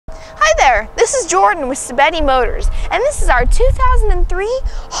This is Jordan with Sabeti Motors, and this is our 2003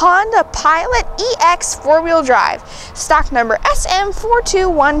 Honda Pilot EX four-wheel drive, stock number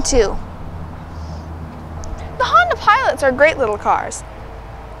SM4212. The Honda Pilots are great little cars.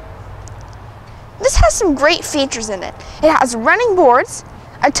 This has some great features in it. It has running boards,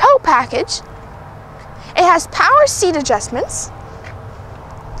 a tow package, it has power seat adjustments,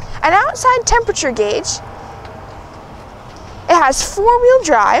 an outside temperature gauge, it has four-wheel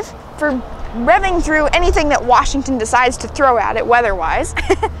drive for revving through anything that Washington decides to throw at it weather-wise.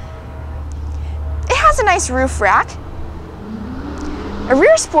 It has a nice roof rack, a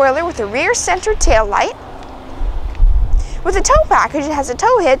rear spoiler with a rear center tail light. With the tow package, it has a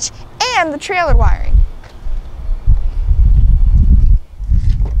tow hitch and the trailer wiring.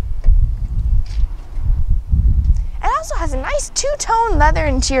 It also has a nice two-tone leather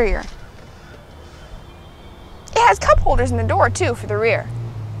interior. It has cup holders in the door too for the rear.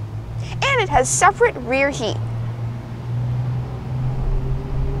 And it has separate rear heat.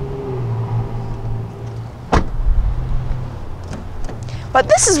 But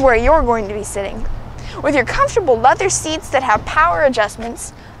this is where you're going to be sitting, with your comfortable leather seats that have power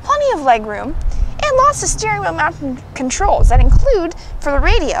adjustments, plenty of leg room, and lots of steering wheel mounted controls that include for the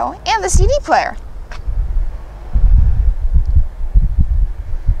radio and the CD player.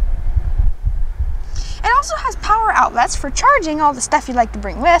 It also has power outlets for charging all the stuff you like to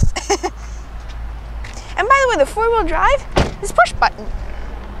bring with. And by the way, the four-wheel drive is push button.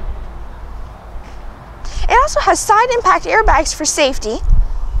 It also has side impact airbags for safety, and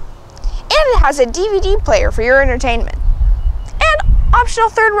it has a DVD player for your entertainment. And optional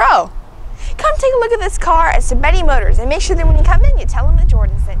third row. Come take a look at this car at Sabeti Motors, and make sure that when you come in, you tell them that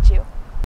Jordan sent you.